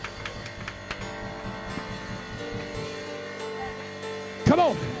 Come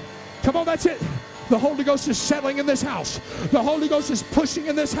on. Come on, that's it. The Holy Ghost is settling in this house. The Holy Ghost is pushing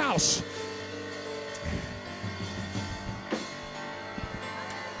in this house.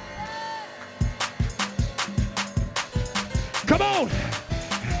 Come on.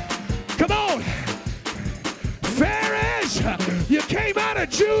 Come on. Phares, you came out of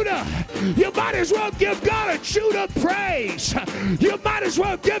Judah. You might as well give God a Judah praise. You might as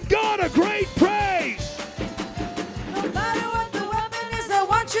well give God a great praise. No matter what the weapon is, I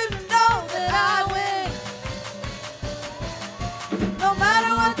want you to know that I win. No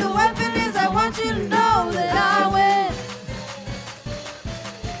matter what the weapon is, I want you to know that I win.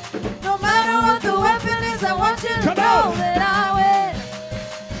 No matter what the weapon is, I want you to know that I win.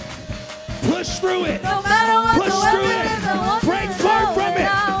 Push through it. No matter what Push the through weapon it. is, I want Break you to forth know from that it.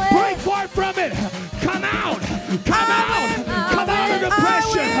 I win. Break forth from it. Come out. Come out. Come out of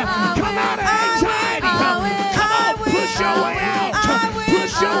depression. Come out of anxiety. Come on. Push your way out.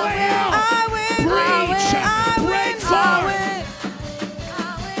 Push your way out. Preach. Break forth.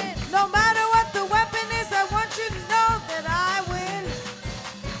 No matter what the weapon is, I want you to know that I win.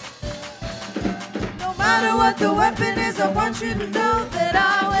 No matter what the weapon is, I want you to know that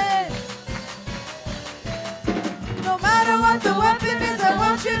I win. No matter what the weapon is, I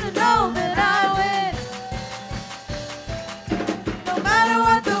want you to know that I win. No matter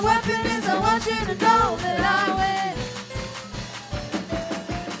what the weapon is, I want you to know that I win.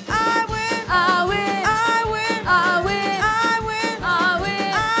 I win. I win. I win. I win. I win. I win.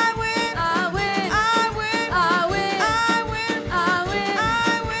 I win. I win. I win. I win. I win. I win.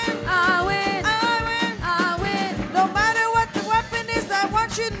 I win. I win. I win. I win. No matter what the weapon is, I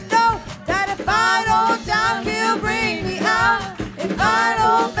want you to know that if I don't doubt, He'll bring me out. If I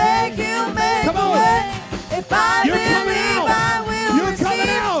don't beg, He'll make a way. If I believe, I will You're coming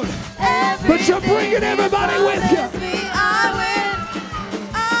out. receive. But you're bringing everybody with you.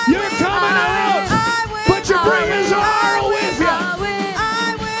 You're coming out. But you're bringing Zahara with you.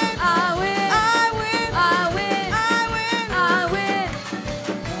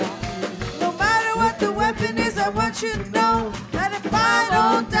 No matter what the weapon is, I want you to know that if I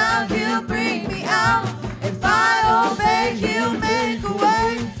don't doubt, He'll bring me out. If I obey, He'll make a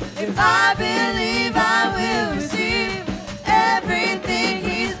way. If I believe, I will receive everything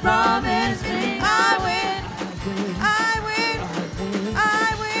He's promised me. I win. I win.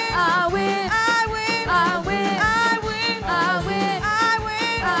 I win. I win. I win. I win. I win. I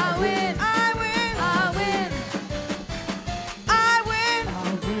win. I win. I win. I win. I win. I win.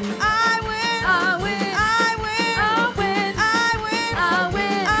 I win. I win. I win. I win. I win. I win.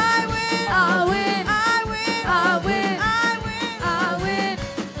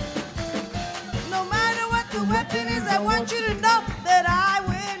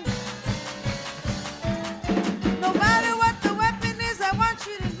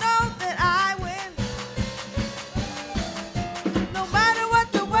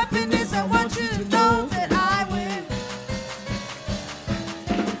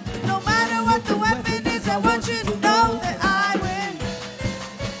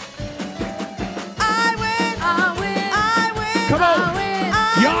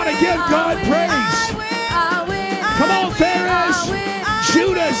 God praise. Come on, Phares.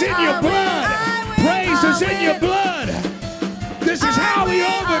 Judah's in your blood. Praise is in your blood. This is how we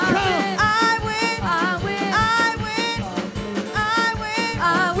overcome.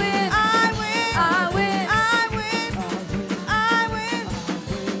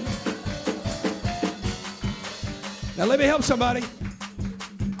 Now let me help somebody.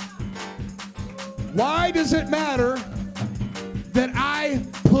 Why does it matter that I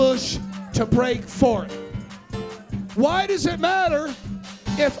push to break forth? Why does it matter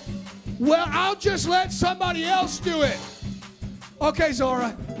if, well, I'll just let somebody else do it? Okay,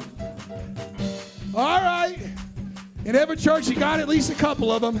 Zora. All right. In every church, you got at least a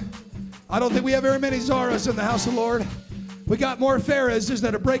couple of them. I don't think we have very many Zoras in the house of the Lord. We got more Phares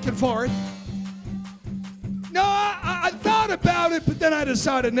that are breaking forth. No, I thought about it, but then I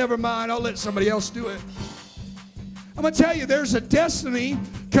decided, never mind, I'll let somebody else do it. I'm going to tell you, there's a destiny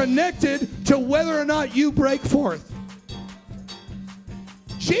connected to whether or not you break forth.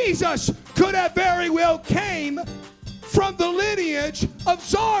 Jesus could have very well came from the lineage of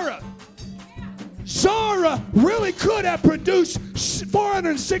Zora. Zora really could have produced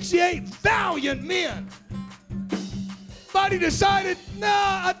 468 valiant men. But he decided,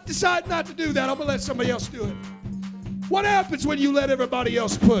 I decided not to do that. I'm going to let somebody else do it. What happens when you let everybody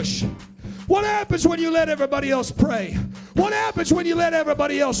else push? What happens when you let everybody else pray? What happens when you let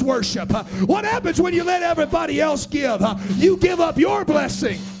everybody else worship? What happens when you let everybody else give? You give up your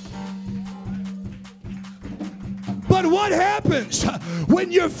blessing. But what happens when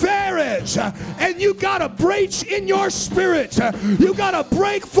you're Phares and you got a breach in your spirit? You got a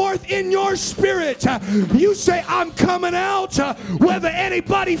break forth in your spirit. You say, I'm coming out whether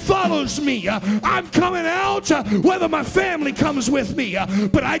anybody follows me. I'm coming out whether my family comes with me.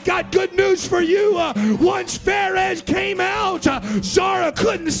 But I got good news for you. Once Phares came out, Zora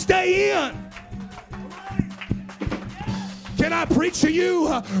couldn't stay in. Can I preach to you?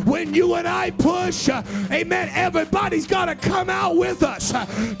 When you and I push, amen, everybody's got to come out with us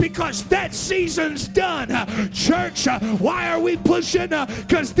because that season's done. Church, why are we pushing?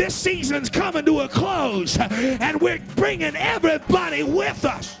 Because this season's coming to a close and we're bringing everybody with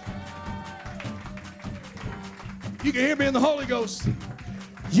us. You can hear me in the Holy Ghost.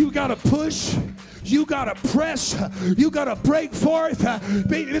 You got to push. You got to press. You got to break forth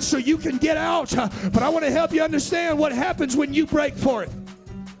so you can get out. But I want to help you understand what happens when you break forth.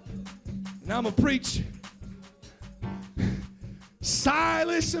 Now I'm going to preach.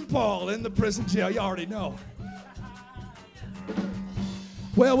 Silas and Paul in the prison jail. You already know.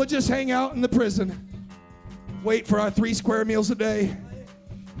 Well, we'll just hang out in the prison. Wait for our 3 square meals a day.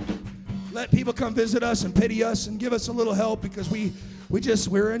 Let people come visit us and pity us and give us a little help because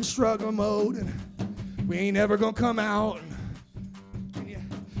we're in struggle mode and we ain't ever gonna come out.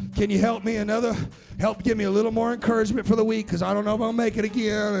 Can you help me give me a little more encouragement for the week because I don't know if I'll make it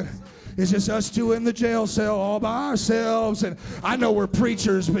again. It's just us two in the jail cell all by ourselves. And I know we're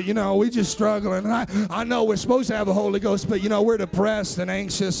preachers, but, we just struggling. And I know we're supposed to have the Holy Ghost, but, we're depressed and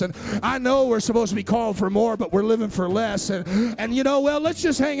anxious. And I know we're supposed to be called for more, but we're living for less. And let's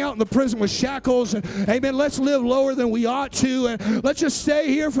just hang out in the prison with shackles. And, amen, let's live lower than we ought to. And let's just stay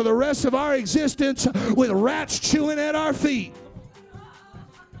here for the rest of our existence with rats chewing at our feet.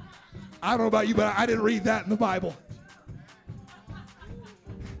 I don't know about you, but I didn't read that in the Bible.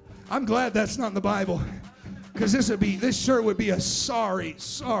 I'm glad that's not in the Bible, because this sure would be a sorry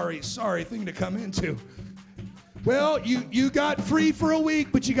thing to come into. Well, you got free for a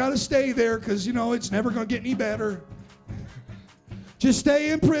week, but you got to stay there because, it's never going to get any better. Just stay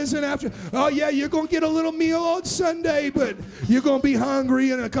in prison after. Oh, yeah, you're going to get a little meal on Sunday, but you're going to be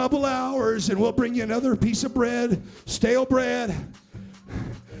hungry in a couple hours, and we'll bring you another piece of bread, stale bread.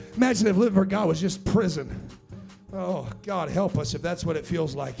 Imagine if living for God was just prison. Oh, God help us if that's what it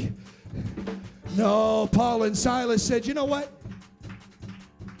feels like. No, Paul and Silas said, you know what?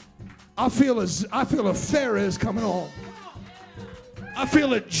 I feel a Phares coming on. I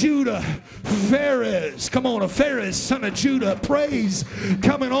feel a Judah Phares. Come on, a Phares, son of Judah, praise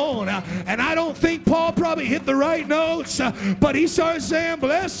coming on. And I don't think Paul probably hit the right notes, but he started saying,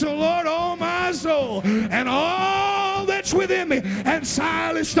 bless the Lord, oh my soul, and all that's within me. And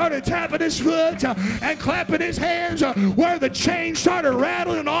Silas started tapping his foot and clapping his hands where the chains started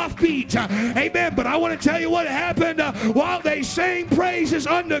rattling off beat. Amen. But I want to tell you what happened while they sang praises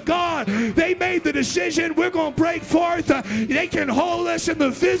unto God. They made the decision, we're going to break forth. They can hold us in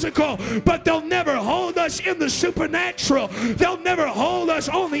the physical, but they'll never hold us in the supernatural. They'll never hold us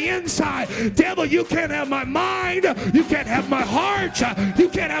on the inside. Devil, you can't have my mind. You can't have my heart. You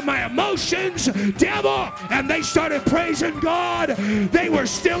can't have my emotions. Devil. And they started praising praising God. They were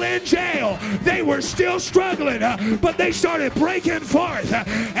still in jail. They were still struggling, but they started breaking forth.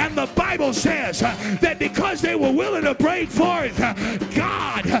 And the Bible says that because they were willing to break forth,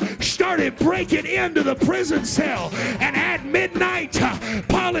 God started breaking into the prison cell. And at midnight,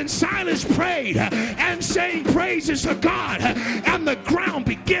 Paul and Silas prayed and sang praises to God, and the ground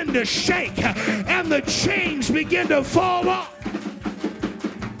began to shake and the chains began to fall off.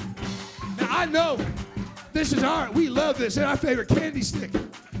 Now I know this is we love this, it's our favorite candy stick,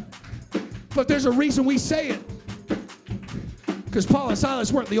 but there's a reason we say it, because Paul and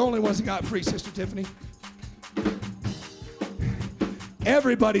Silas weren't the only ones that got free, Sister Tiffany.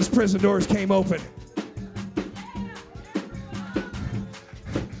 Everybody's prison doors came open.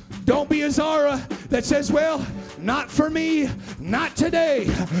 Don't be a Zara that says, well, not for me, not today.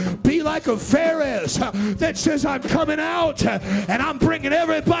 Be like a Phares that says, I'm coming out and I'm bringing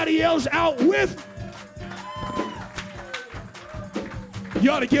everybody else out with. You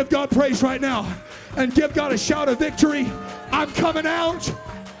ought to give God praise right now and give God a shout of victory. I'm coming out,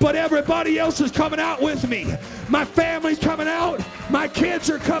 but everybody else is coming out with me. My family's coming out. My kids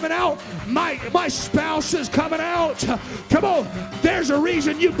are coming out. My spouse is coming out. Come on. There's a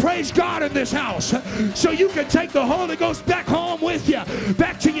reason you praise God in this house. So you can take the Holy Ghost back home with you,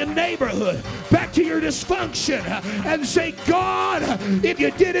 back to your neighborhood, back to your dysfunction, and say, God, if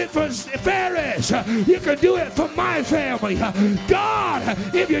you did it for Phares, you can do it for my family. God,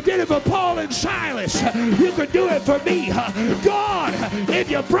 if you did it for Paul and Silas, you can do it for me. God,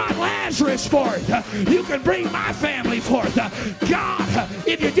 if you brought Lazarus forth, you can bring my family forth. God,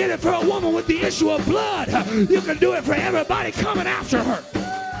 if you did it for a woman with the issue of blood, you can do it for everybody coming after her.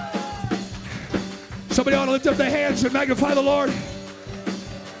 Somebody ought to lift up their hands and magnify the Lord.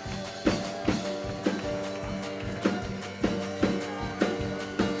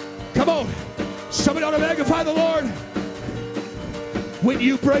 Come on. Somebody ought to magnify the Lord. When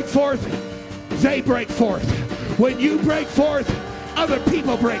you break forth, they break forth. When you break forth, other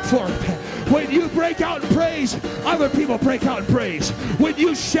people break forth. When you break out in praise, other people break out in praise. When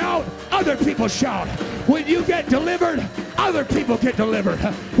you shout, other people shout. When you get delivered, other people get delivered.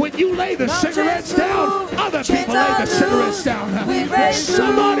 When you lay the cigarettes down, other people lay the cigarettes down.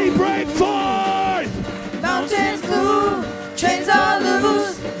 Somebody break forth.